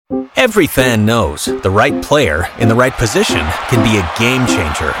Every fan knows the right player in the right position can be a game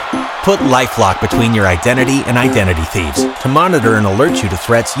changer. Put LifeLock between your identity and identity thieves to monitor and alert you to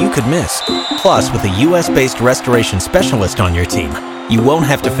threats you could miss. Plus, with a U.S.-based restoration specialist on your team, you won't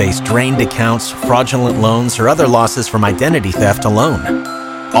have to face drained accounts, fraudulent loans, or other losses from identity theft alone.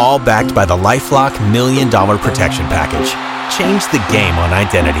 All backed by the LifeLock $1 Million Protection Package. Change the game on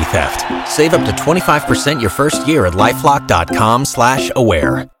identity theft. Save up to 25% your first year at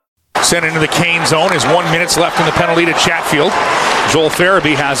LifeLock.com/aware. Sent into the Kane zone. Is 1 minute left in the penalty to Chatfield. Joel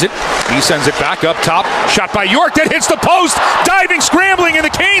Farabee has it. He sends it back up top. Shot by York that hits the post. Diving, scrambling, and the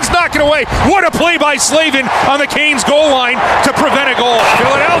Canes knock it away. What a play by Slavin on the Canes goal line to prevent a goal.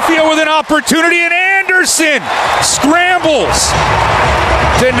 Philadelphia with an opportunity, and Anderson scrambles,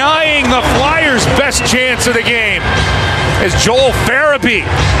 denying the Flyers' best chance of the game as Joel Farabee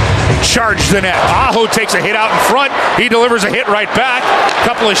charged the net. Aho takes a hit out in front. He delivers a hit right back.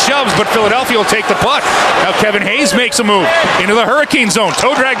 Couple of shoves, but Philadelphia will take the puck. Now Kevin Hayes makes a move into the Hurricane zone.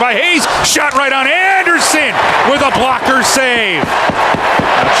 Toe drag by Hayes. Shot right on Anderson with a blocker save.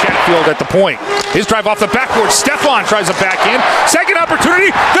 Now Chatfield at the point. His drive off the backboard. Stepan tries a backhand. Second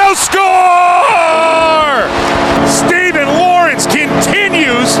opportunity. They'll score! Steven Lorentz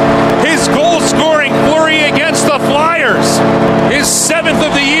continues his goal-scoring flurry against the Flyers. His 7th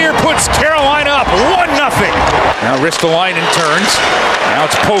of the year puts Carolina up 1-0. Now Ristolainen turns. Now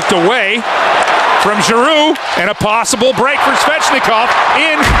it's poked away from Giroux, and a possible break for Svechnikov.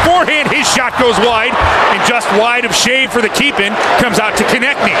 In forehand, his shot goes wide, and just wide of shade for the keep-in. Comes out to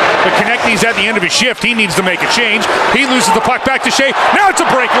Konechny. But Konechny's at the end of his shift. He needs to make a change. He loses the puck back to Shea. Now it's a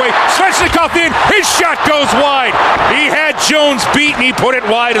breakaway. Svechnikov in. His shot goes wide. He had Jones beat, and he put it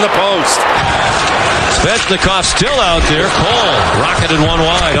wide of the post. Svechnikov still out there. Cole rocketed one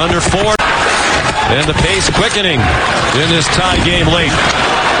wide, under 4. And the pace quickening in this tie game late.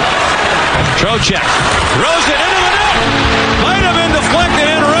 Trocheck throws it into the net. Might have been deflected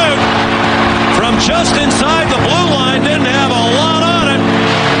en route from just inside the blue line. Didn't have a lot on it,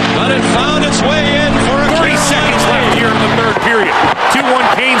 but it found its way in for a 30 seconds left here in the third period. 2-1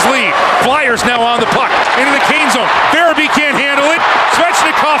 Canes lead. Flyers now on the puck. Into the Cane zone. Farabee can't handle it.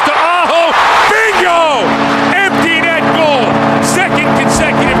 Svechnikov to Aho. Bingo! Empty net goal. Second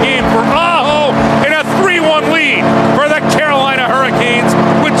consecutive game for Aho, and a 3-1 lead for the Carolina Hurricanes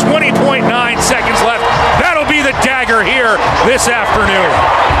with 20.9 seconds left. That'll be the dagger here this afternoon.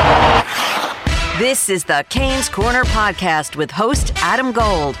 This is the Canes Corner Podcast with host Adam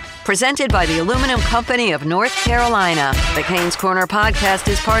Gold, presented by the Aluminum Company of North Carolina. The Canes Corner Podcast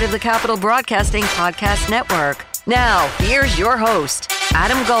is part of the Capital Broadcasting Podcast Network. Now, here's your host,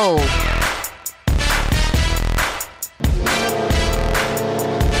 Adam Gold.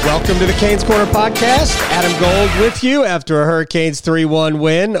 Welcome to the Canes Corner Podcast. Adam Gold with you after a Hurricanes 3-1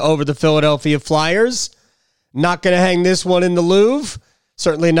 win over the Philadelphia Flyers. Not going to hang this one in the Louvre.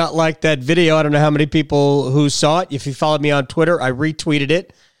 Certainly not like that video. I don't know how many people who saw it. If you followed me on Twitter, I retweeted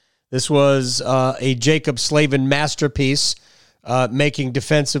it. This was a Jacob Slavin masterpiece making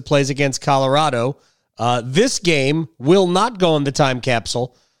defensive plays against Colorado. This game will not go in the time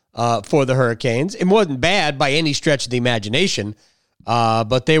capsule for the Hurricanes. It wasn't bad by any stretch of the imagination.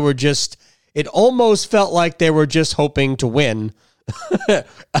 But they were just, it almost felt like they were just hoping to win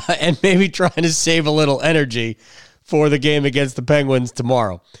and maybe trying to save a little energy for the game against the Penguins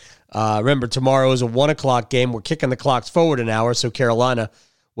tomorrow. Remember, tomorrow is a 1 o'clock game. We're kicking the clocks forward an hour, so Carolina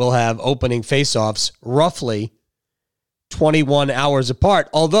will have opening faceoffs roughly 21 hours apart,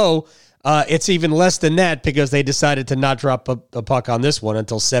 although it's even less than that because they decided to not drop a puck on this one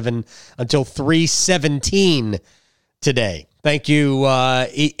until 3:17 today. Thank you,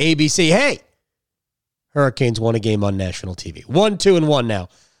 ABC. Hey, Hurricanes won a game on national TV. 1-2-1 now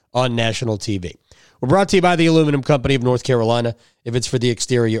on national TV. We're brought to you by the Aluminum Company of North Carolina. If it's for the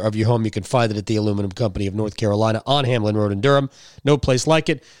exterior of your home, you can find it at the Aluminum Company of North Carolina on Hamlin Road in Durham. No place like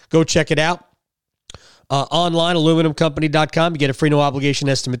it. Go check it out. Online, aluminumcompany.com. You get a free no obligation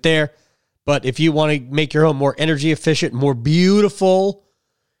estimate there. But if you want to make your home more energy efficient, more beautiful,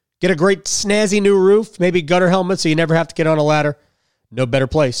 get a great snazzy new roof, maybe gutter helmet so you never have to get on a ladder, no better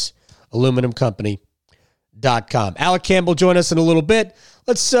place, aluminumcompany.com. Alec Campbell join us in a little bit.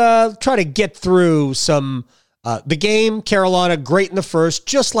 Let's try to get through some the game. Carolina, great in the first,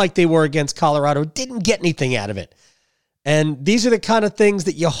 just like they were against Colorado. Didn't get anything out of it. And these are the kind of things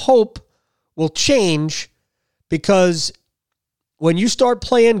that you hope will change, because when you start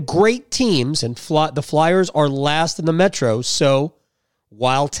playing great teams, and the Flyers are last in the Metro, so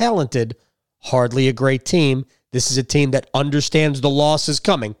while talented, hardly a great team. This is a team that understands the loss is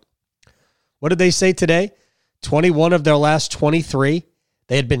coming. What did they say today? 21 of their last 23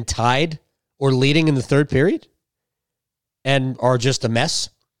 they had been tied or leading in the third period and are just a mess.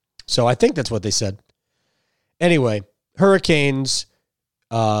 So I think that's what they said. Anyway, Hurricanes,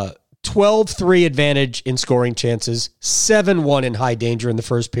 12-3 advantage in scoring chances, 7-1 in high danger in the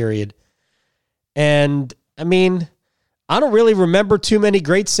first period. And, I mean, I don't really remember too many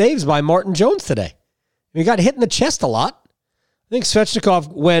great saves by Martin Jones today. He got hit in the chest a lot. I think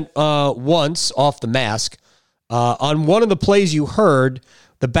Svechnikov went once off the mask. On one of the plays you heard,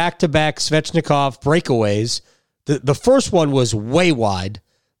 the back-to-back Svechnikov breakaways, the first one was way wide.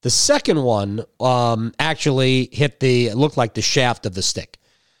 The second one actually hit it looked like the shaft of the stick.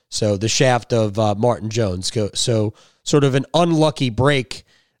 So the shaft of Martin Jones. So sort of an unlucky break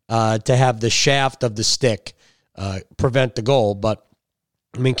to have the shaft of the stick prevent the goal. But,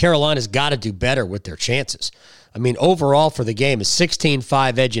 I mean, Carolina's got to do better with their chances. I mean, overall for the game, is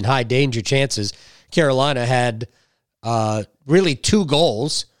 16-5 edge in high danger chances. Carolina had really two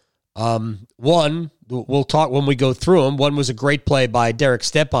goals. One, we'll talk when we go through them. One was a great play by Derek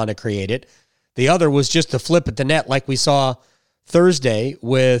Stepan to create it. The other was just a flip at the net like we saw Thursday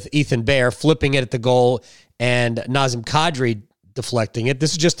with Ethan Bear flipping it at the goal and Nazem Kadri deflecting it.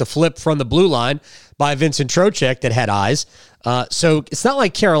 This is just a flip from the blue line by Vincent Trocheck that had eyes. So it's not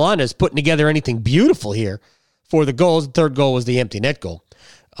like Carolina is putting together anything beautiful here for the goals. The third goal was the empty net goal.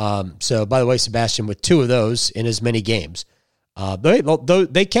 So, by the way, Sebastian, with two of those in as many games,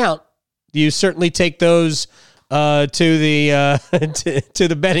 they count. You certainly take those to the to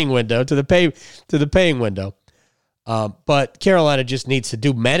the betting window, to the paying window. But Carolina just needs to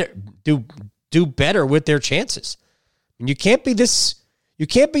do better with their chances. And you can't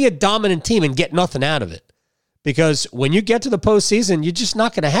be a dominant team and get nothing out of it, because when you get to the postseason, you're just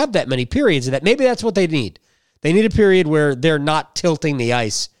not going to have that many periods of that. Maybe that's what they need. They need a period where they're not tilting the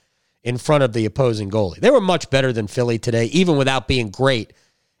ice in front of the opposing goalie. They were much better than Philly today, even without being great.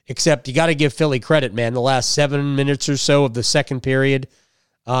 Except you got to give Philly credit, man. The last 7 minutes or so of the second period,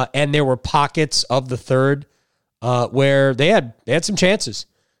 and there were pockets of the third where they had some chances.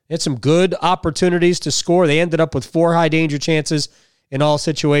 They had some good opportunities to score. They ended up with 4 high-danger chances in all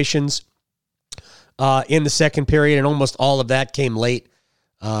situations in the second period, and almost all of that came late.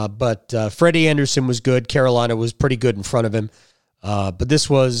 But Freddie Anderson was good. Carolina was pretty good in front of him. But this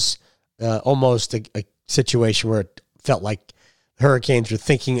was almost a situation where it felt like Hurricanes were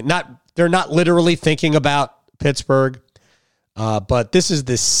thinking, they're not literally thinking about Pittsburgh, but this is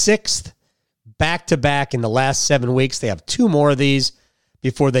the 6th back-to-back in the last 7 weeks. They have 2 more of these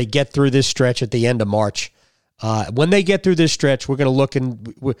before they get through this stretch at the end of March. When they get through this stretch, we're going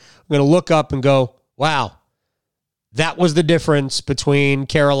to look up and go, wow, that was the difference between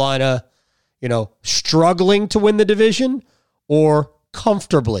Carolina, struggling to win the division or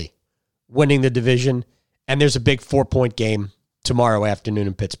comfortably winning the division. And there's a big 4-point game tomorrow afternoon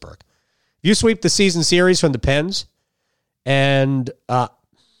in Pittsburgh. You sweep the season series from the Pens, and I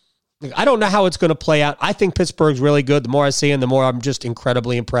don't know how it's going to play out. I think Pittsburgh's really good. The more I see them, the more I'm just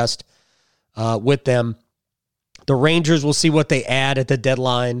incredibly impressed with them. The Rangers, will see what they add at the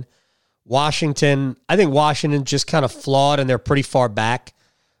deadline. Washington, I think Washington just kind of flawed, and they're pretty far back.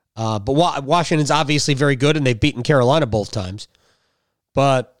 But Washington's obviously very good, and they've beaten Carolina both times.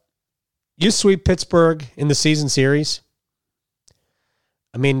 But you sweep Pittsburgh in the season series,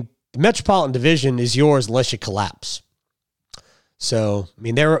 I mean, the Metropolitan Division is yours unless you collapse. So, I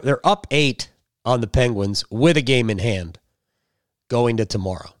mean, they're up 8 on the Penguins with a game in hand going to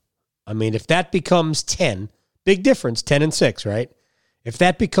tomorrow. I mean, if that becomes 10, big difference, 10-6, right? If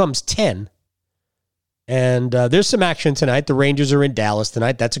that becomes 10, and there's some action tonight. The Rangers are in Dallas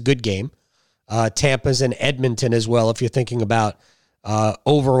tonight. That's a good game. Tampa's in Edmonton as well, if you're thinking about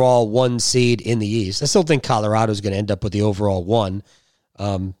overall 1 seed in the East. I still think Colorado's going to end up with the overall 1.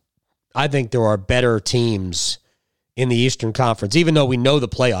 I think there are better teams in the Eastern Conference, even though we know the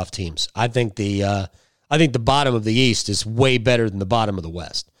playoff teams. I think the bottom of the East is way better than the bottom of the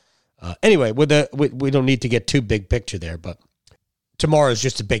West. Anyway, we don't need to get too big picture there, but tomorrow is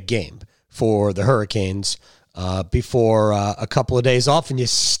just a big game for the Hurricanes before a couple of days off, and you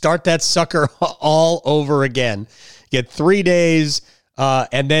start that sucker all over again. Get 3 days,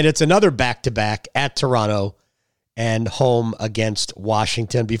 and then it's another back-to-back at Toronto and home against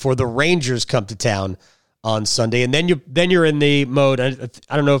Washington before the Rangers come to town on Sunday. And then you're in the mode.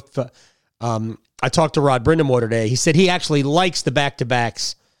 I don't know if I talked to Rod Brindamore today. He said he actually likes the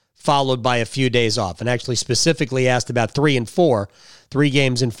back-to-backs followed by a few days off, and actually specifically asked about 3 and 4, 3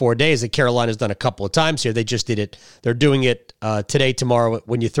 games in 4 days that Carolina's done a couple of times here. They just did it. They're doing it today, tomorrow,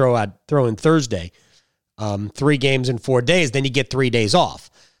 when you throw in Thursday. 3 games in 4 days, then you get 3 days off.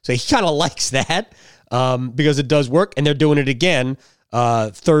 So he kind of likes that because it does work, and they're doing it again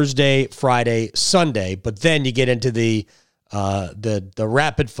Thursday, Friday, Sunday. But then you get into the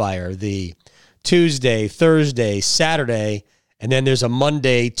rapid fire, the Tuesday, Thursday, Saturday, and then there's a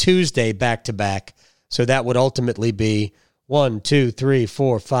Monday, Tuesday back-to-back. So that would ultimately be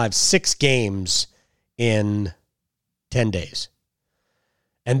 6 games in 10 days.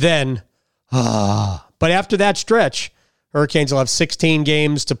 And then, but after that stretch, Hurricanes will have 16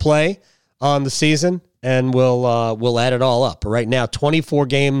 games to play on the season, and we'll add it all up. But right now, 24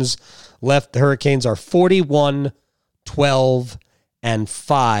 games left. The Hurricanes are 41, 12, and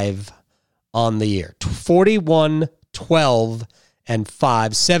 5 on the year. 41, 12, and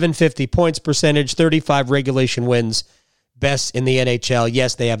 5. 750 points percentage, 35 regulation wins, best in the NHL.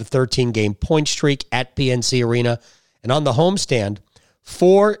 Yes, they have a 13-game point streak at PNC Arena. And on the homestand,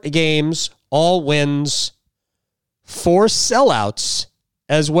 4 games, all wins, 4 sellouts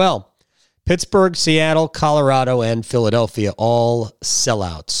as well. Pittsburgh, Seattle, Colorado, and Philadelphia, all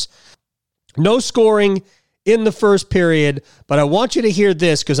sellouts. No scoring in the first period, but I want you to hear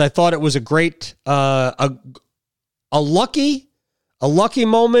this because I thought it was a great, a lucky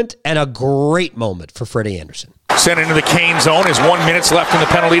moment and a great moment for Freddie Andersen. Sent into the Kane zone. Is 1 minute left in the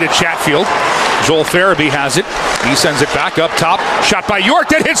penalty to Chatfield. Joel Farabee has it. He sends it back up top. Shot by York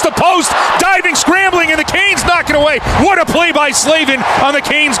that hits the post. Diving, scrambling, and the Canes knock it away. What a play by Slavin on the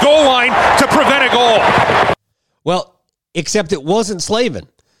Canes goal line to prevent a goal. Well, except it wasn't Slavin.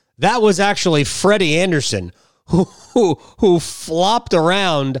 That was actually Freddie Andersen who flopped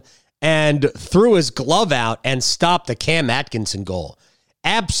around and threw his glove out and stopped the Cam Atkinson goal.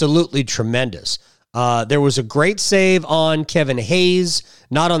 Absolutely tremendous. There was a great save on Kevin Hayes,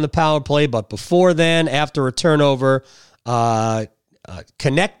 not on the power play, but before then, after a turnover.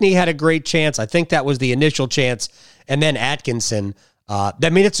 Konechny had a great chance. I think that was the initial chance. And then Atkinson,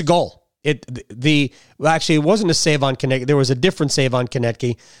 it's a goal. It wasn't a save on Konechny. There was a different save on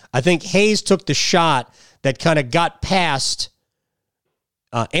Konechny. I think Hayes took the shot that kind of got past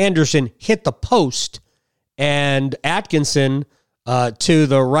Andersen, hit the post, and Atkinson, to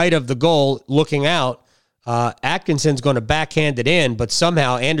the right of the goal, looking out, Atkinson's going to backhand it in, but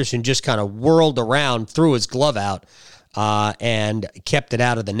somehow Andersen just kind of whirled around, threw his glove out, and kept it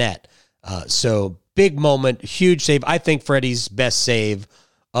out of the net. So big moment, huge save. I think Freddie's best save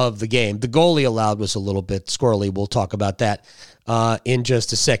of the game. The goal he allowed was a little bit squirrely. We'll talk about that in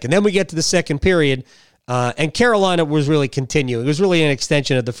just a second. Then we get to the second period, and Carolina was really continuing. It was really an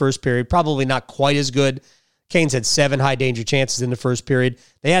extension of the first period, probably not quite as good. Canes had 7 high-danger chances in the first period.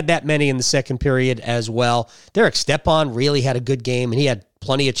 They had that many in the second period as well. Derek Stepan really had a good game, and he had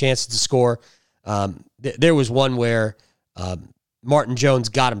plenty of chances to score. There was one where Martin Jones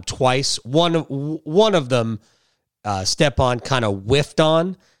got him twice. One of them, Stepan kind of whiffed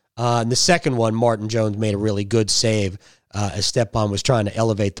on. And the second one, Martin Jones made a really good save as Stepan was trying to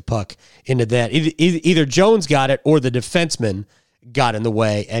elevate the puck into that. Either Jones got it or the defenseman got in the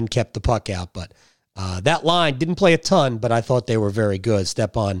way and kept the puck out, but that line didn't play a ton, but I thought they were very good.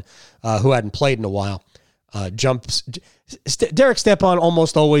 Stepan, who hadn't played in a while, Derek Stepan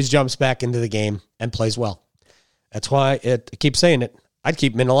almost always jumps back into the game and plays well. That's why I keep saying it. I'd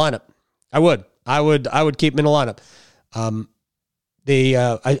keep him in the lineup. I would keep him in the lineup. I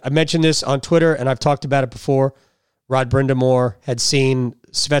mentioned this on Twitter, and I've talked about it before. Rod Brindamore had seen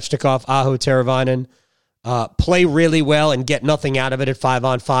Svechnikov, Aho, Teravainen play really well and get nothing out of it at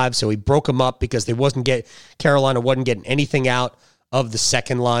 5-on-5, so he broke them up because Carolina wasn't getting anything out of the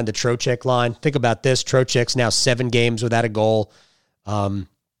second line, the Trocheck line. Think about this. Trocheck's now 7 games without a goal.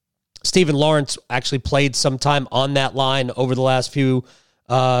 Stephen Lorentz actually played some time on that line over the last few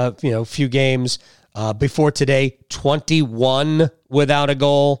games. Before today, 21 without a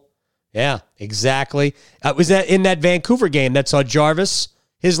goal. Yeah, exactly. Was that in that Vancouver game that saw Jarvis,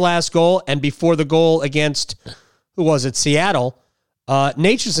 his last goal, and before the goal against, Seattle,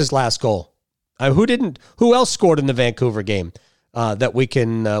 Nature's last goal. Who else scored in the Vancouver game that we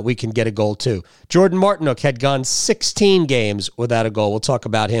can get a goal to? Jordan Martinook had gone 16 games without a goal. We'll talk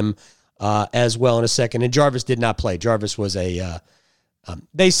about him as well in a second. And Jarvis did not play. Jarvis was they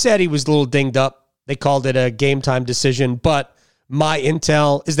said he was a little dinged up. They called it a game time decision, but my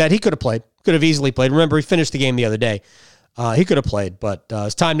intel is that he could have easily played. Remember, he finished the game the other day. He could have played, but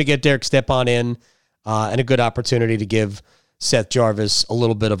it's time to get Derek Stepan in and a good opportunity to give Seth Jarvis a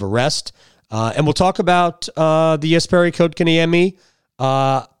little bit of a rest. And we'll talk about the Jesperi Kotkaniemi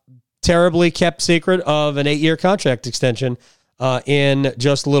terribly kept secret of an 8-year contract extension in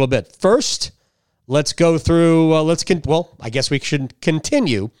just a little bit. First, let's go through, I guess we should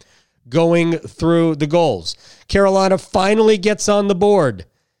continue going through the goals. Carolina finally gets on the board.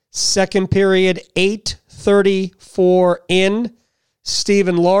 Second period, 8:34 in.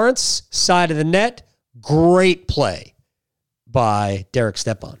 Steven Lorentz, side of the net. Great play by Derek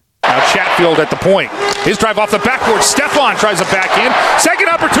Stepan. Now Chatfield at the point. His drive off the backboard. Stepan tries a backhand. Second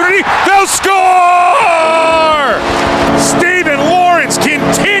opportunity. They'll score! Steven Lorentz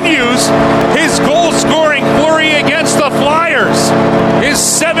continues his goal-scoring flurry against the Flyers. His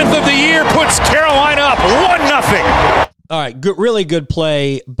 7th of the year puts Carolina up 1-0. All right, really good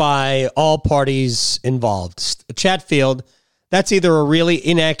play by all parties involved. Chatfield, that's either a really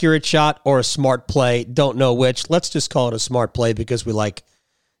inaccurate shot or a smart play. Don't know which. Let's just call it a smart play because we like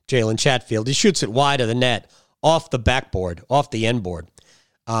Jalen Chatfield. He shoots it wide of the net, off the backboard, off the end board.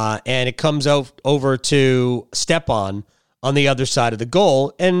 And it comes over to Stepan on the other side of the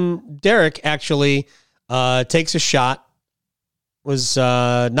goal. And Derek actually takes a shot. Was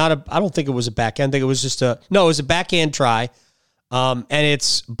I don't think it was a backhand. I think it was just it was a backhand try. And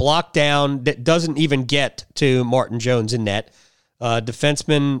it's blocked down. That doesn't even get to Martin Jones in net.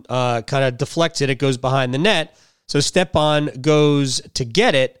 Defenseman kind of deflects it. It goes behind the net. So Stepan goes to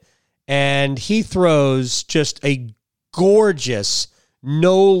get it, and he throws just a gorgeous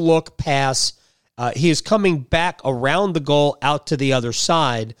no-look pass. He is coming back around the goal out to the other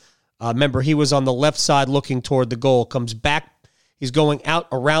side. Remember, he was on the left side looking toward the goal, comes back. He's going out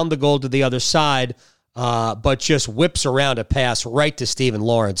around the goal to the other side, but just whips around a pass right to Steven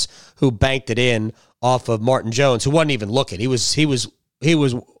Lorentz, who banked it in off of Martin Jones, who wasn't even looking. He was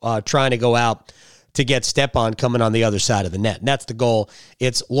trying to go out to get Stepan coming on the other side of the net. And that's the goal.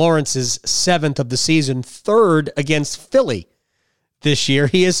 It's Lawrence's 7th of the season, 3rd against Philly this year.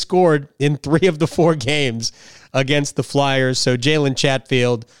 He has scored in 3 of the 4 games against the Flyers. So Jalen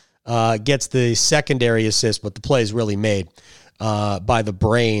Chatfield gets the secondary assist, but the play is really made by the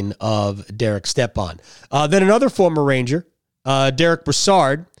brain of Derek Stepan. Then another former Ranger, Derek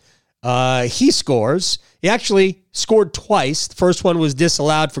Brassard, he scores. He actually scored twice. The first one was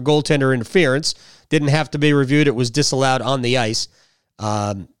disallowed for goaltender interference. Didn't have to be reviewed. It was disallowed on the ice.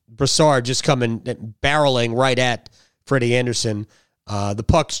 Brassard just coming, barreling right at Freddie Anderson. The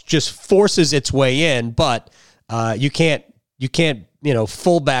puck just forces its way in, but you can't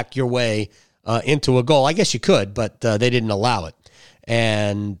fullback your way into a goal. I guess you could, but they didn't allow it.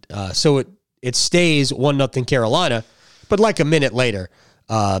 And so it stays 1-0 Carolina. But like a minute later,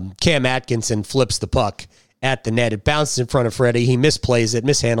 Cam Atkinson flips the puck at the net. It bounces in front of Freddie. He misplays it,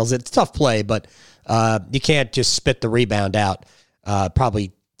 mishandles it. It's a tough play, but you can't just spit the rebound out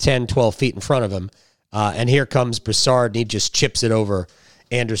probably 10, 12 feet in front of him. And here comes Brassard, and he just chips it over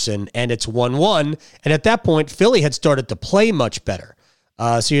Anderson, and it's 1-1. And at that point, Philly had started to play much better.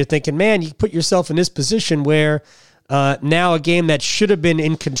 So you're thinking, man, you put yourself in this position where now a game that should have been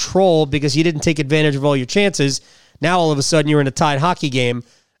in control because you didn't take advantage of all your chances, now all of a sudden you're in a tied hockey game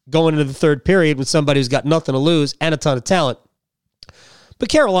going into the third period with somebody who's got nothing to lose and a ton of talent. But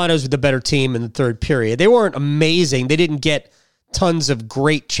Carolina was the better team in the third period. They weren't amazing. They didn't get tons of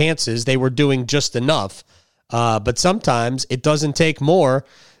great chances. They were doing just enough. But sometimes it doesn't take more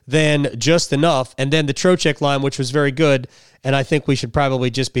than just enough. And then the Trocheck line, which was very good, and I think we should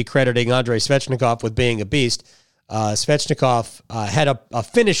probably just be crediting Andrei Svechnikov with being a beast. Svechnikov had a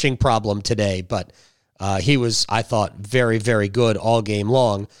finishing problem today, but he was, I thought, very, very good all game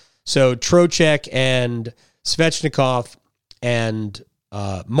long. So Trocheck and Svechnikov and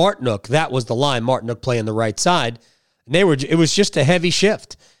Martinook, that was the line. Martinook playing the right side. And it was just a heavy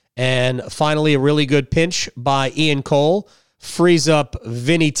shift. And finally, a really good pinch by Ian Cole frees up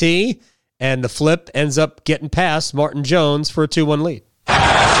Vinny T, and the flip ends up getting past Martin Jones for a 2-1 lead.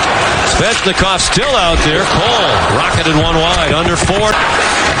 Svechnikov still out there. Cole rocketed one wide, under 4.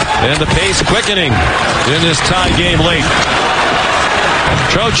 And the pace quickening in this tie game late.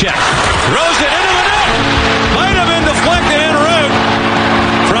 Trocheck throws it into the net. Might have been deflected en route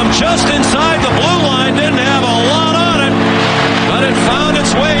from just inside the blue line. Didn't have a lot on it, but it found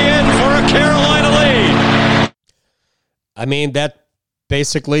its way in for a Carolina lead. I mean, that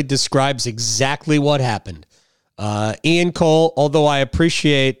basically describes exactly what happened. Ian Cole, although I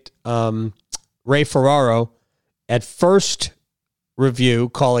appreciate Ray Ferraro at first review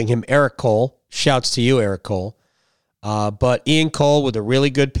calling him Eric Cole. Shouts to you, Eric Cole. But Ian Cole with a really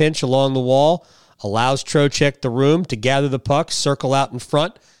good pinch along the wall allows Trocheck the room to gather the puck, circle out in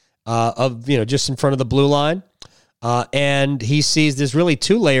front just in front of the blue line. And he sees there's really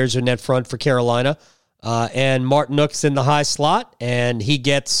 2 layers in net front for Carolina. And Martinook's in the high slot, and he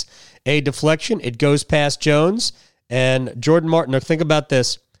gets a deflection. It goes past Jones. And Jordan Martinook, think about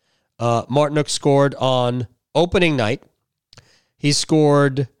this. Martinook scored on opening night. He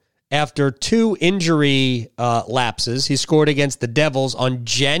scored after 2 injury lapses. He scored against the Devils on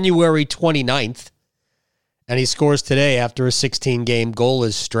January 29th. And he scores today after a 16-game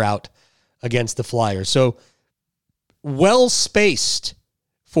goalless drought against the Flyers. So well-spaced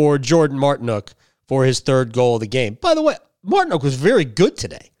for Jordan Martinook for his third goal of the game. By the way, Martinook was very good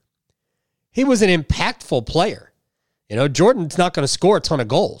today. He was an impactful player. You know, Jordan's not going to score a ton of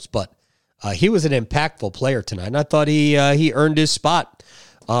goals, but he was an impactful player tonight. And I thought he earned his spot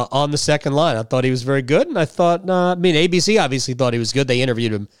on the second line. I thought he was very good, and I thought, ABC obviously thought he was good. They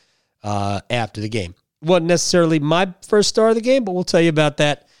interviewed him after the game. Wasn't necessarily my first star of the game, but we'll tell you about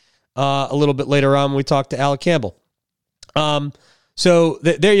that a little bit later on when we talk to Alec Campbell. So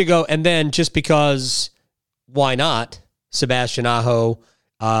there you go. And then just because, why not, Sebastian Aho,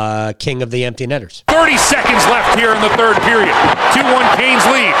 king of the empty netters. 30 seconds left here in the third period. 2-1 Canes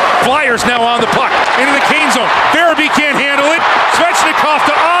lead. Flyers now on the puck. Into the Canes zone. Farabee can't handle it. Svechnikov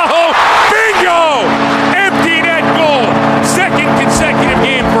to Aho. Bingo! Empty net goal. Second consecutive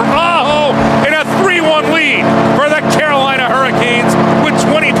game for Aho. And a 3-1 lead for the Carolina Hurricanes with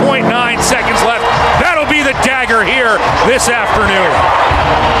 20.9 seconds left. That'll be the dagger here this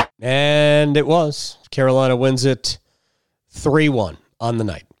afternoon. And it was. Carolina wins it 3-1 on the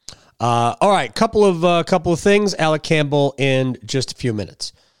night. All right, couple of things. Alec Campbell in just a few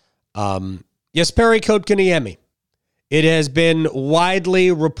minutes. Jesperi Kotkaniemi. It has been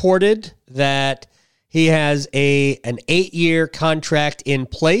widely reported that he has an 8-year contract in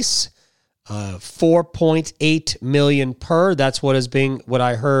place, $4.8 million per. That's what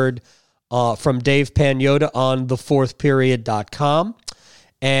I heard from Dave Pagnotta on thefourthperiod.com.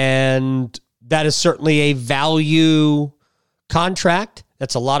 And that is certainly a value contract.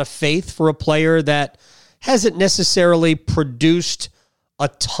 That's a lot of faith for a player that hasn't necessarily produced a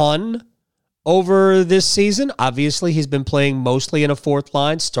ton over this season. Obviously, he's been playing mostly in a fourth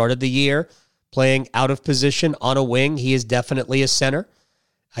line, started the year playing out of position on a wing. He is definitely a center.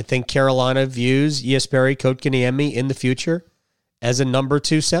 I think Carolina views Jesperi Kotkaniemi in the future as a number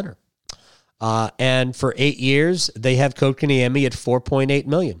 2 center. And for 8 years, they have Kotkaniemi at $4.8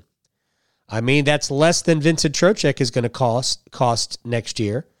 million. I mean, that's less than Vincent Trocheck is going to cost next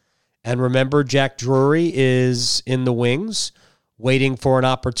year. And remember, Jack Drury is in the wings waiting for an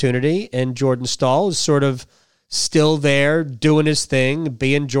opportunity, and Jordan Staal is sort of still there doing his thing,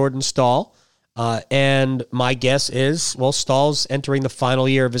 being Jordan Staal. And my guess is, Stahl's entering the final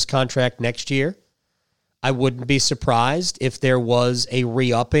year of his contract next year. I wouldn't be surprised if there was a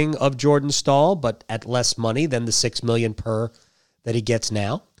re-upping of Jordan Staal, but at less money than the $6 million per that he gets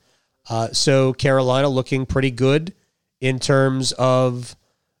now. So Carolina looking pretty good in terms of,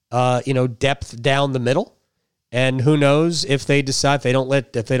 depth down the middle. And who knows if they decide,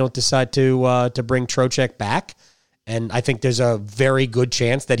 if they don't decide to bring Trocheck back. And I think there's a very good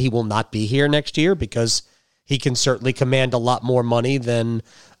chance that he will not be here next year because he can certainly command a lot more money than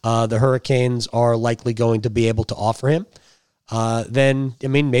the Hurricanes are likely going to be able to offer him. Then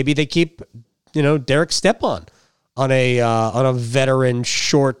maybe they keep, Derek Stepan on a veteran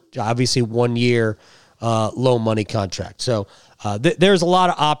short, obviously 1 year low money contract. So there's a lot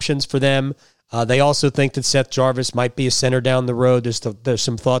of options for them. They also think that Seth Jarvis might be a center down the road. There's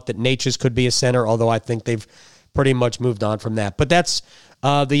some thought that Natchez could be a center, although I think they've pretty much moved on from that. But that's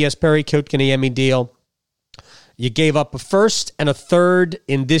the Jesperi Kotkaniemi deal. You gave up a first and a third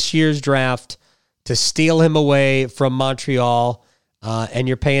in this year's draft to steal him away from Montreal, and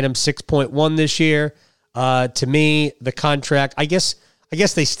you're paying him 6.1 this year. To me, the contract, I guess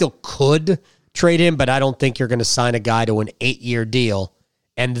they still could trade him, but I don't think you're going to sign a guy to an 8-year deal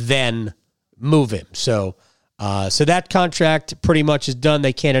and then move him. So that contract pretty much is done.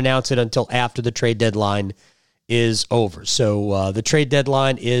 They can't announce it until after the trade deadline is over. So the trade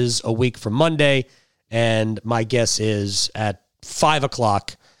deadline is a week from Monday, and my guess is at 5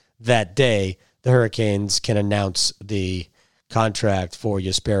 o'clock that day, the Hurricanes can announce the contract for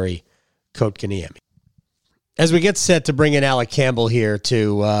Jesperi Kotkaniemi. As we get set to bring in Alec Campbell here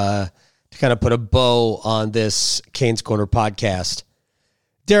to kind of put a bow on this Canes Corner podcast,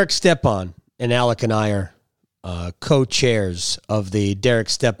 Derek Stepan and Alec and I are co-chairs of the Derek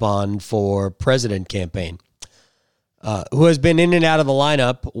Stepan for President campaign, who has been in and out of the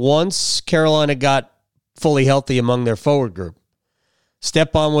lineup once Carolina got fully healthy among their forward group.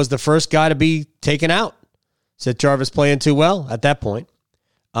 Stepan was the first guy to be taken out. Said Jarvis playing too well at that point.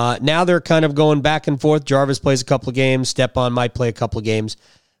 Now they're kind of going back and forth. Jarvis plays a couple of games. Stepan might play a couple of games.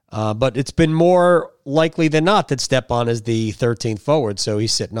 But it's been more likely than not that Stepan is the 13th forward, so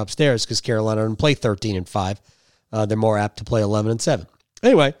he's sitting upstairs because Carolina doesn't play 13 and 5. They're more apt to play 11 and 7.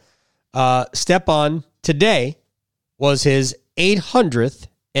 Anyway, Stepan today was his 800th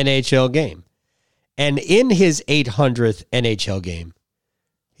NHL game. And in his 800th NHL game,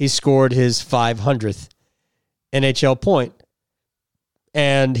 he scored his 500th NHL point.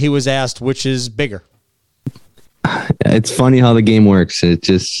 And he was asked, which is bigger? It's funny how the game works.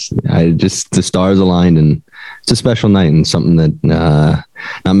 The stars aligned, and it's a special night and something that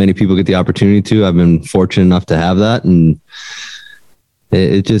not many people get the opportunity to. I've been fortunate enough to have that, and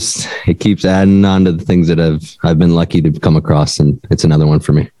it keeps adding on to the things that I've been lucky to come across, and it's another one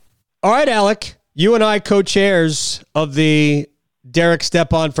for me. All right, Alec, you and I co-chairs of the Derek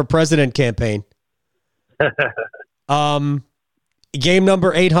Stepan for President campaign. Game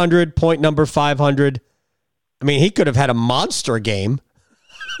number 800, point number 500. I mean, he could have had a monster game.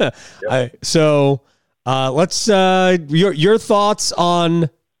 Yep. Let's your thoughts on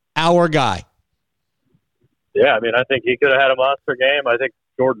our guy. Yeah, I mean, I think he could have had a monster game. I think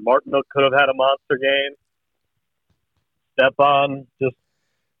Jordan Martinook could have had a monster game. Stepan, just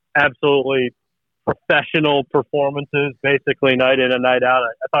absolutely professional performances, basically night in and night out.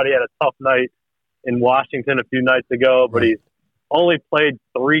 I thought he had a tough night in Washington a few nights ago, but he's only played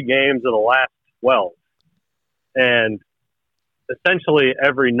 3 games in the last 12. And essentially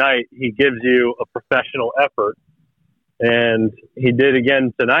every night he gives you a professional effort. And he did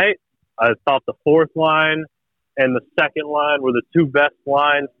again tonight. I thought the fourth line and the second line were the 2 best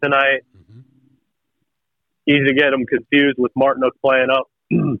lines tonight. Mm-hmm. Easy to get them confused with Martinook playing up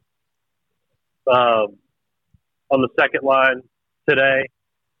on the second line today.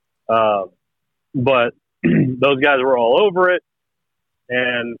 But those guys were all over it.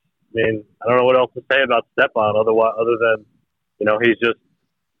 And, I mean, I don't know what else to say about Stepan other than, he's just,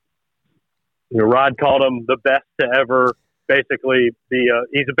 Rod called him the best to ever basically be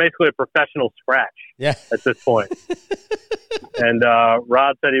he's basically a professional scratch at this point. And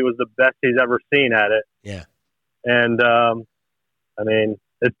Rod said he was the best he's ever seen at it. Yeah. And, I mean,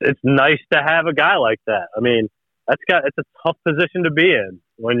 it's nice to have a guy like that. I mean, it's a tough position to be in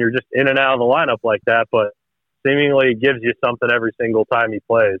when you're just in and out of the lineup like that, but seemingly gives you something every single time he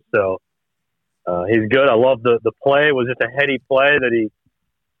plays. So he's good. I love the play. It was just a heady play that he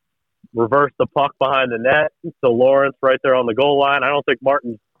reversed the puck behind the net. So Lorentz right there on the goal line. I don't think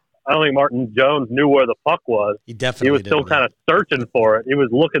Martin Jones knew where the puck was. He was still kind of searching for it. He was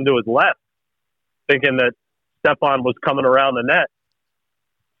looking to his left, thinking that Stepan was coming around the net.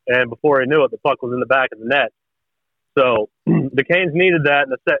 And before he knew it, the puck was in the back of the net. So the Canes needed that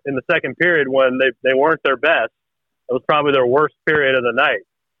in the second period when they weren't their best. It was probably their worst period of the night.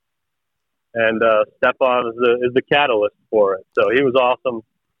 And Stepan is the catalyst for it. So he was awesome.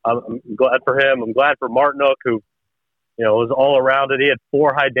 I'm glad for him. I'm glad for Martinook, who was all around it. He had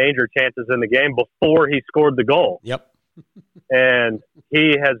 4 high danger chances in the game before he scored the goal. Yep. And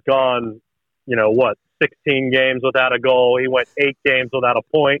he has gone, 16 games without a goal. He went 8 games without a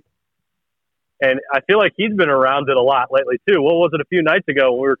point. And I feel like he's been around it a lot lately, too. What was it a few nights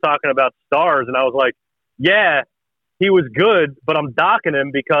ago when we were talking about stars? And I was like, yeah, he was good, but I'm docking him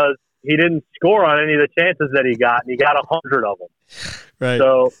because he didn't score on any of the chances that he got, and he got 100 of them. Right.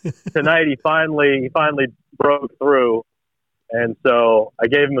 So tonight he finally broke through, and so I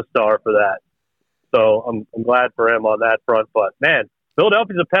gave him a star for that. So I'm glad for him on that front. But, man,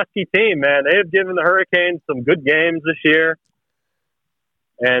 Philadelphia's a pesky team, man. They have given the Hurricanes some good games this year.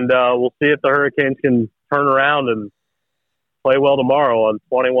 And we'll see if the Hurricanes can turn around and play well tomorrow on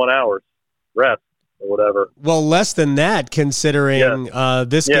 21 hours rest or whatever. Well, less than that, considering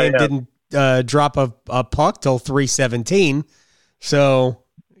this game didn't drop a puck till 3:17. So,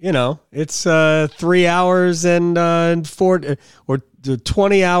 it's 3 hours and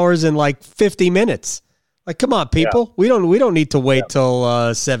 20 hours and like 50 minutes. Like, come on, people. Yeah. We don't need to wait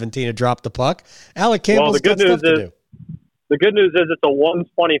till 17 to drop the puck. Alec Campbell's got stuff to do. The good news is it's a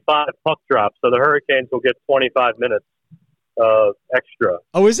 1:25 puck drop, so the Hurricanes will get 25 minutes extra.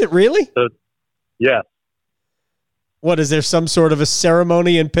 Oh, is it really? So, yeah. What, is there some sort of a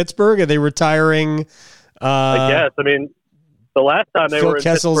ceremony in Pittsburgh? Are they retiring? I guess. I mean, the last time they were in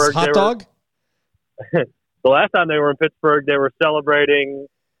Kessel's Pittsburgh, hot dog? the last time they were in Pittsburgh, they were celebrating,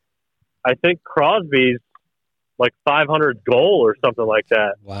 I think, Crosby's like 500th goal or something like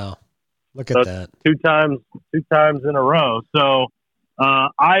that. Wow. Look at that. Two times in a row. So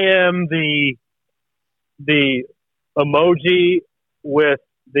I am the emoji with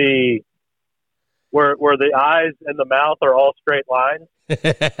the where the eyes and the mouth are all straight lines.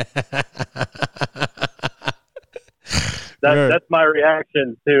 That's my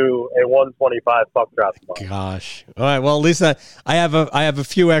reaction to a 1:25 puck drop tomorrow. Gosh. All right. Well, at least I have a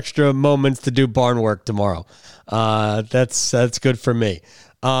few extra moments to do barn work tomorrow. That's good for me.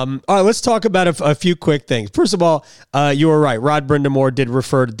 All right, let's talk about a few quick things. First of all, you were right. Rod Brindamore did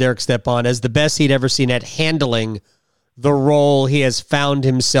refer to Derek Stepan as the best he'd ever seen at handling the role he has found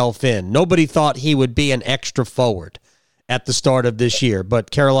himself in. Nobody thought he would be an extra forward at the start of this year,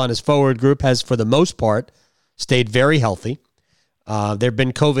 but Carolina's forward group has, for the most part, stayed very healthy. There have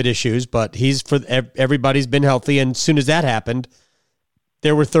been COVID issues, but everybody's been healthy, and as soon as that happened,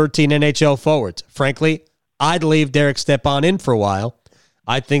 there were 13 NHL forwards. Frankly, I'd leave Derek Stepan in for a while.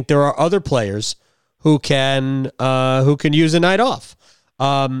 I think there are other players who can use a night off.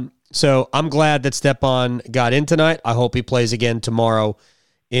 So I'm glad that Stepan got in tonight. I hope he plays again tomorrow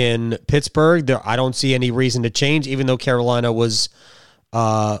in Pittsburgh. I don't see any reason to change, even though Carolina was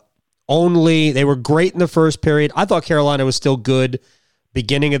they were great in the first period. I thought Carolina was still good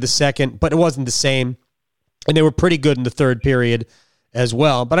beginning of the second, but it wasn't the same. And they were pretty good in the third period as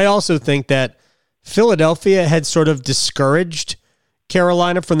well. But I also think that Philadelphia had sort of discouraged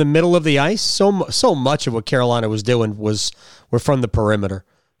Carolina from the middle of the ice. So much of what Carolina was doing were from the perimeter,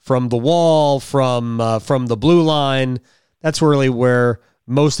 from the wall, from the blue line. That's really where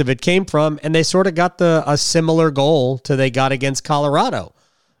most of it came from, and they sort of got a similar goal to they got against Colorado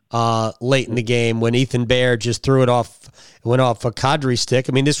late in the game when Ethan Bear just threw it off. It went off a Kadri stick.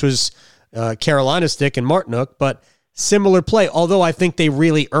 I mean, this was Carolina stick and Martinook, but similar play. Although I think they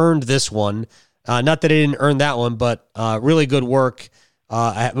really earned this one. Not that they didn't earn that one, but really good work.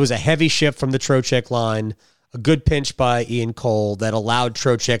 It was a heavy shift from the Trocheck line, a good pinch by Ian Cole that allowed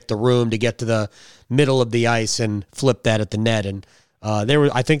Trocheck the room to get to the middle of the ice and flip that at the net. And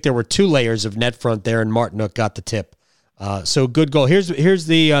I think there were 2 layers of net front there, and Martinook got the tip. So good goal. Here's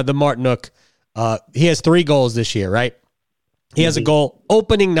the Martinook. He has 3 goals this year, right? He has a goal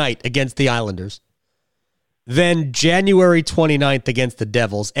opening night against the Islanders. Then January 29th against the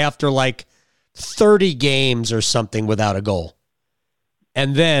Devils after like 30 games or something without a goal.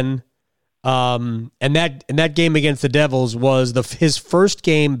 And then and that game against the Devils was his first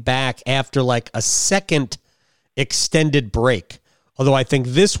game back after like a second extended break. Although I think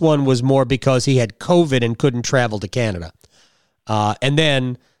this one was more because he had COVID and couldn't travel to Canada. And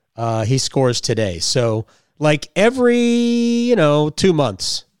then he scores today. So like every, 2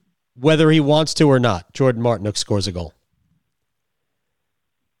 months, whether he wants to or not, Jordan Martinook scores a goal.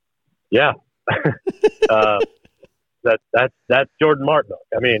 Yeah. That's Jordan Martinook.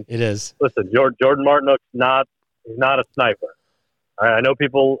 I mean, it is. Listen, Jordan Martinook's not a sniper. I know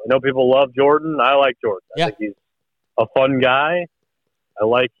people love Jordan. I like Jordan. I think he's a fun guy. I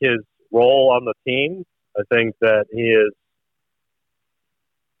like his role on the team. I think that he is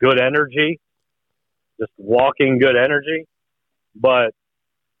good energy, just walking good energy. But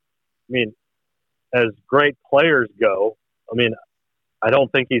I mean, as great players go, I mean, I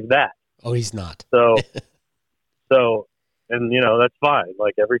don't think he's that. Oh, he's not. So, and that's fine.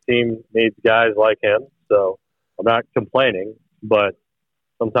 Like every team needs guys like him. So I'm not complaining, but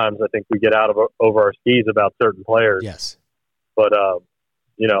sometimes I think we get over our skis about certain players. Yes. But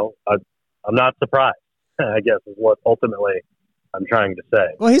I'm not surprised, I guess, is what ultimately I'm trying to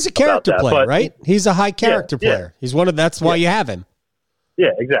say. Well, he's a character player, right? He's a high character player. He's that's why you have him. Yeah,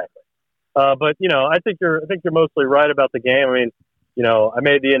 exactly. But I think you're mostly right about the game. I mean, I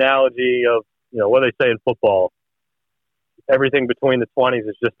made the analogy of, what they say in football, everything between the 20s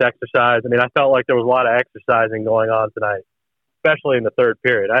is just exercise. I mean, I felt like there was a lot of exercising going on tonight, especially in the third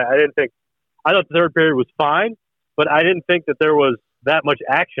period. I thought the third period was fine, but I didn't think that there was that much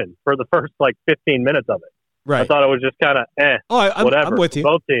action for the first 15 minutes of it. Right. I thought it was just kind of whatever. I'm with you.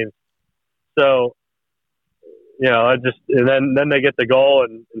 Both teams. So, and then they get the goal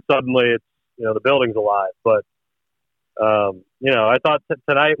and suddenly it's, the building's alive. But, I thought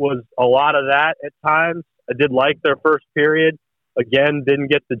tonight was a lot of that at times. I did like their first period. Again, didn't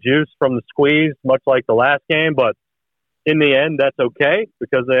get the juice from the squeeze, much like the last game. But in the end, that's okay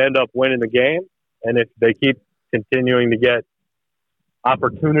because they end up winning the game. And if they keep continuing to get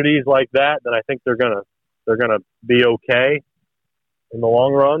opportunities like that, then I think they're gonna be okay in the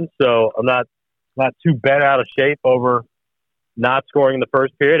long run. So I'm not too bent out of shape over not scoring in the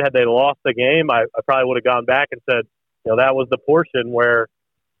first period. Had they lost the game, I probably would have gone back and said, that was the portion where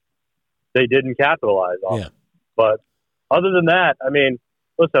they didn't capitalize on. Yeah. But other than that, I mean,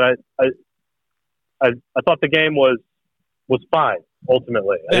 listen, I thought the game was fine.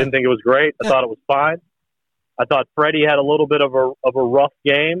 Ultimately, I didn't think it was great. I thought it was fine. I thought Freddie had a little bit of a rough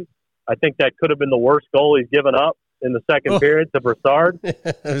game. I think that could have been the worst goal he's given up in the second period to Brassard.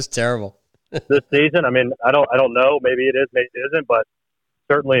 It was terrible this season. I mean, I don't know. Maybe it is, maybe it isn't. But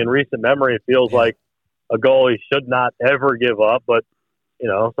certainly in recent memory, it feels like a goal he should not ever give up. But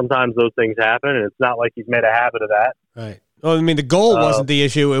sometimes those things happen, and it's not like he's made a habit of that. Right. Well, I mean, the goal wasn't the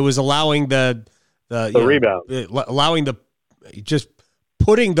issue. It was allowing the rebound, allowing just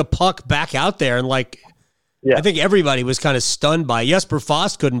putting the puck back out there and Yeah. I think everybody was kind of stunned by it. Jesper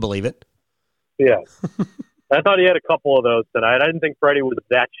Fast couldn't believe it. Yeah. I thought he had a couple of those tonight. I didn't think Freddie was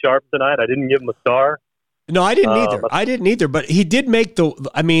that sharp tonight. I didn't give him a star. No, I didn't either. But he did make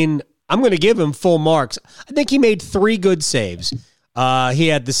I'm going to give him full marks. I think he made 3 good saves. He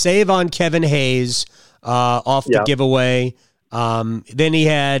had the save on Kevin Hayes off the giveaway. Then he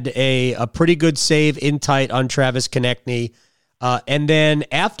had a pretty good save in tight on Travis Konechny. And then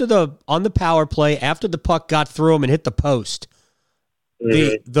on the power play, after the puck got through him and hit the post,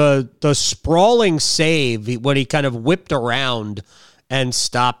 the sprawling save when he kind of whipped around and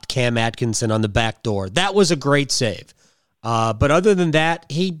stopped Cam Atkinson on the back door. That was a great save. But other than that,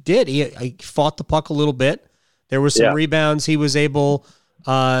 he fought the puck a little bit. There were some rebounds he was able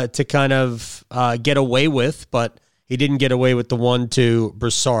to kind of get away with, but he didn't get away with the one to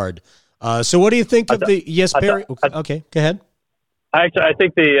Broussard. So what do you think of the Jesper? Okay, go ahead. I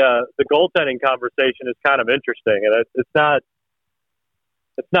think the goaltending conversation is kind of interesting, and it's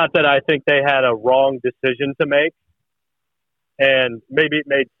not that I think they had a wrong decision to make, and maybe it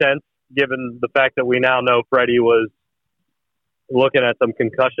made sense given the fact that we now know Freddie was looking at some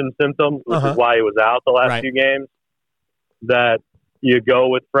concussion symptoms, which is why he was out the last few games. That you go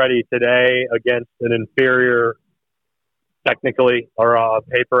with Freddie today against an inferior, technically or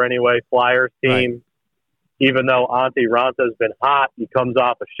paper anyway, Flyers team. Right. Even though Antti Raanta has been hot, he comes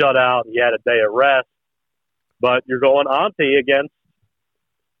off a shutout. He had a day of rest. But you're going Antti against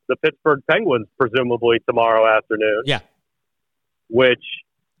the Pittsburgh Penguins, presumably tomorrow afternoon. Yeah. Which,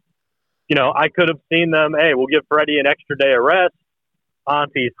 I could have seen them, hey, we'll give Freddie an extra day of rest.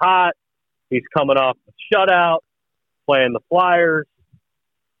 Antti's hot. He's coming off the shutout, playing the Flyers.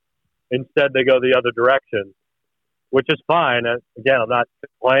 Instead, they go the other direction, which is fine. Again, I'm not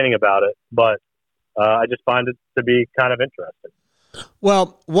complaining about it, but I just find it to be kind of interesting.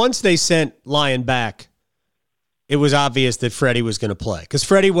 Well, once they sent Lyon back, it was obvious that Freddie was going to play. Because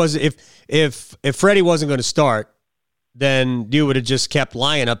Freddie was, if Freddie wasn't going to start, then you would have just kept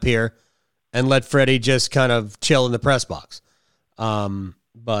Lyon up here and let Freddie just kind of chill in the press box.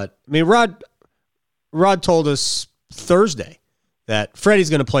 But Rod told us Thursday that Freddie's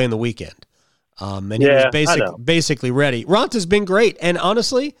going to play in the weekend. And he was basically ready. Ranta's been great. And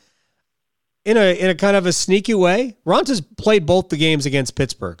honestly, in a kind of a sneaky way, Ranta's played both the games against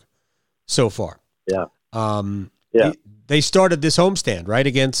Pittsburgh so far. Yeah. They started this homestand, right,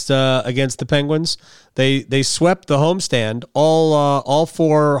 against the Penguins. They swept the homestand, all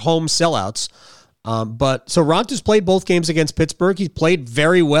 4 home sellouts. But so Ranta's played both games against Pittsburgh. He's played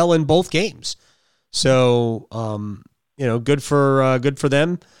very well in both games. So good for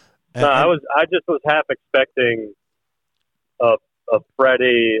them. No, I just was half expecting a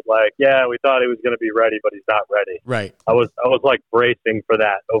Freddie, we thought he was going to be ready, but he's not ready. Right. I was like bracing for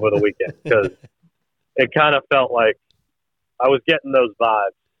that over the weekend because it kind of felt like I was getting those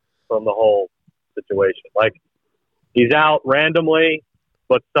vibes from the whole situation. Like he's out randomly,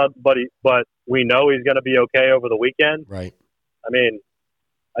 but we know he's going to be okay over the weekend. Right. I mean,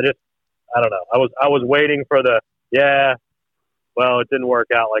 I don't know. I was waiting for well, it didn't work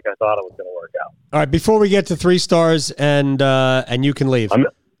out like I thought it was going to work out. All right, before we get to 3 stars and you can leave.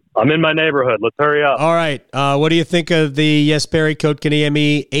 I'm in my neighborhood. Let's hurry up. All right. What do you think of the Jesperi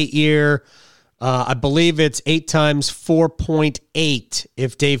Kotkaniemi 8-year? I believe it's 8 times 4.8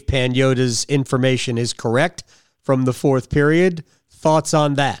 if Dave Pagnotta's information is correct from the 4th period. Thoughts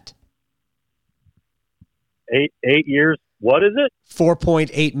on that? 8 years. What is it?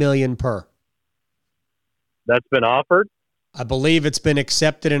 $4.8 million per. That's been offered? I believe it's been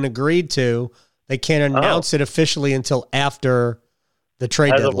accepted and agreed to. They can't announce it officially until after the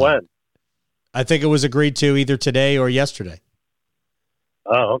trade deadline. As of when? I think it was agreed to either today or yesterday.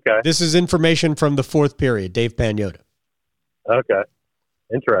 Oh, okay. This is information from the 4th period, Dave Pagnotta. Okay.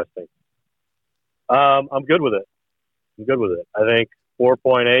 Interesting. I'm good with it. I think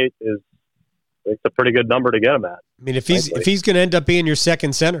 4.8 it's a pretty good number to get him at. I mean, if he's going to end up being your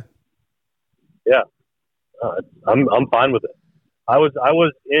second center. Yeah. I'm fine with it. I was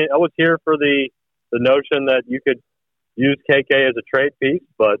here for the notion that you could use KK as a trade piece,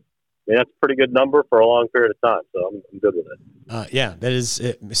 but that's a pretty good number for a long period of time. So I'm good with it. That is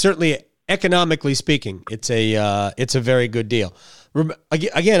certainly economically speaking, it's a very good deal.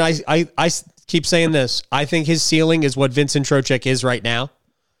 Again, I keep saying this. I think his ceiling is what Vincent Trocheck is right now,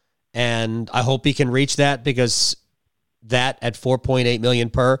 and I hope he can reach that because that at $4.8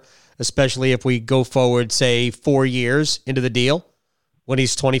 million per. Especially if we go forward, say, 4 years into the deal when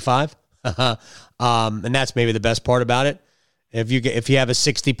he's 25. And that's maybe the best part about it. If you have a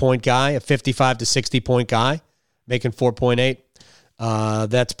 60-point guy, a 55 to 60-point guy making 4.8,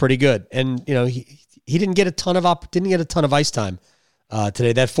 that's pretty good. And, he didn't get a ton of ice time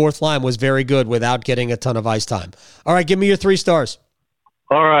today. That fourth line was very good without getting a ton of ice time. All right, give me your 3 stars.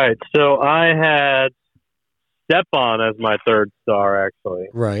 All right, so I had Stepan as my third star, actually.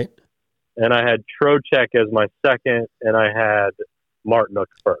 Right. And I had Trocheck as my second, and I had Martinook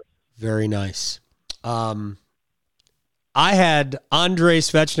first. Very nice. I had Andrei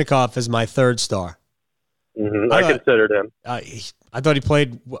Svechnikov as my third star. Mm-hmm. I considered him. I thought he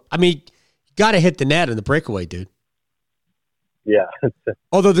played. I mean, you got to hit the net in the breakaway, dude. Yeah.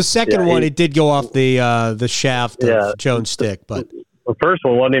 Although the second one, it did go off the shaft of Jones' stick, but the first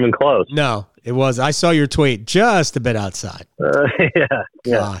one wasn't even close. No, it was. I saw your tweet, just a bit outside. Yeah.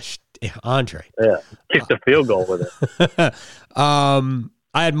 Gosh, Andre. Yeah, kicked a field goal with it.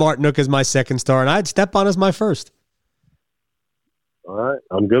 I had Martinook as my second star, and I had Stepan as my first. All right,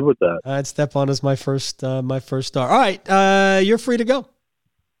 I'm good with that. I had Stepan as my first star. All right, you're free to go.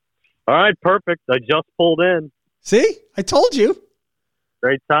 All right, perfect. I just pulled in. See, I told you.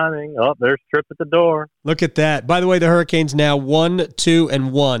 Great timing. Oh, there's Tripp at the door. Look at that. By the way, the Hurricanes now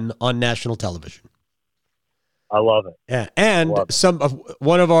 1-2-1 on national television. I love it. Yeah, and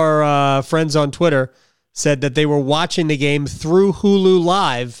one of our friends on Twitter said that they were watching the game through Hulu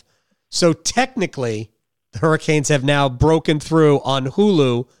Live. So technically, the Hurricanes have now broken through on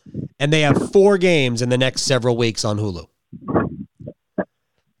Hulu, and they have 4 games in the next several weeks on Hulu.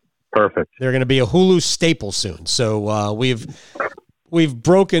 Perfect. They're going to be a Hulu staple soon. So we've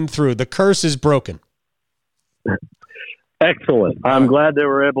broken through. The curse is broken. Excellent. I'm glad they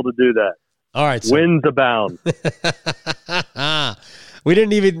were able to do that. All right. So. Wins abound. We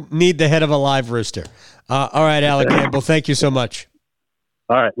didn't even need the head of a live rooster. All right, Alec Campbell, thank you so much.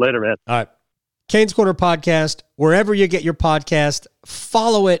 All right. Later, man. All right. Canes Corner Podcast, wherever you get your podcast,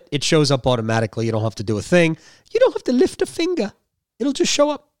 follow it. It shows up automatically. You don't have to do a thing. You don't have to lift a finger. It'll just show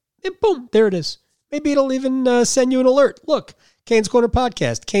up. And boom, there it is. Maybe it'll even send you an alert. Look, Canes Corner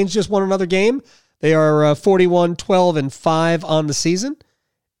Podcast. Canes just won another game. They are 41-12-5 on the season.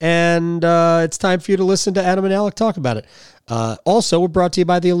 And it's time for you to listen to Adam and Alec talk about it. Also, we're brought to you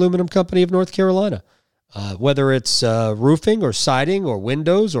by the Aluminum Company of North Carolina. Whether it's roofing or siding or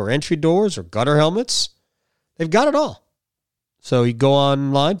windows or entry doors or gutter helmets, they've got it all. So you go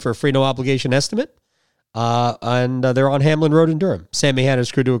online for a free no obligation estimate. And they're on Hamlin Road in Durham. Sammy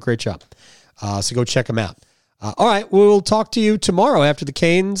Hanna's crew do a great job. So go check them out. All right, we'll talk to you tomorrow after the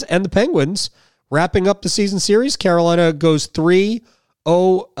Canes and the Penguins wrapping up the season series. Carolina goes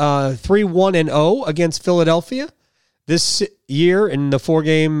 3-1-0 against Philadelphia this year in the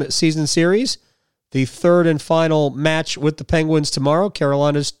 4-game season series. The third and final match with the Penguins tomorrow.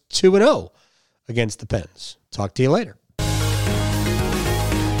 Carolina's 2-0 against the Pens. Talk to you later.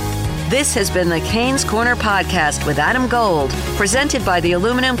 This has been the Canes Corner Podcast with Adam Gold, presented by the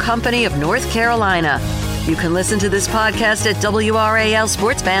Aluminum Company of North Carolina. You can listen to this podcast at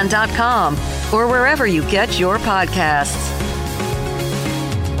WRALSportsFan.com or wherever you get your podcasts.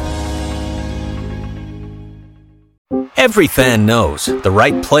 Every fan knows the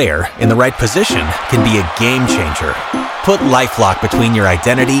right player in the right position can be a game changer. Put LifeLock between your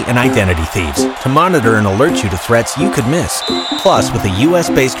identity and identity thieves to monitor and alert you to threats you could miss. Plus, with a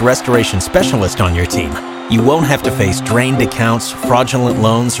U.S.-based restoration specialist on your team, you won't have to face drained accounts, fraudulent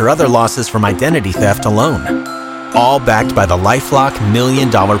loans, or other losses from identity theft alone. All backed by the LifeLock $1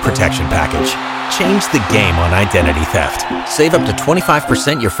 Million Protection Package. Change the game on identity theft. Save up to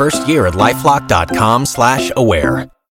 25% your first year at LifeLock.com/aware.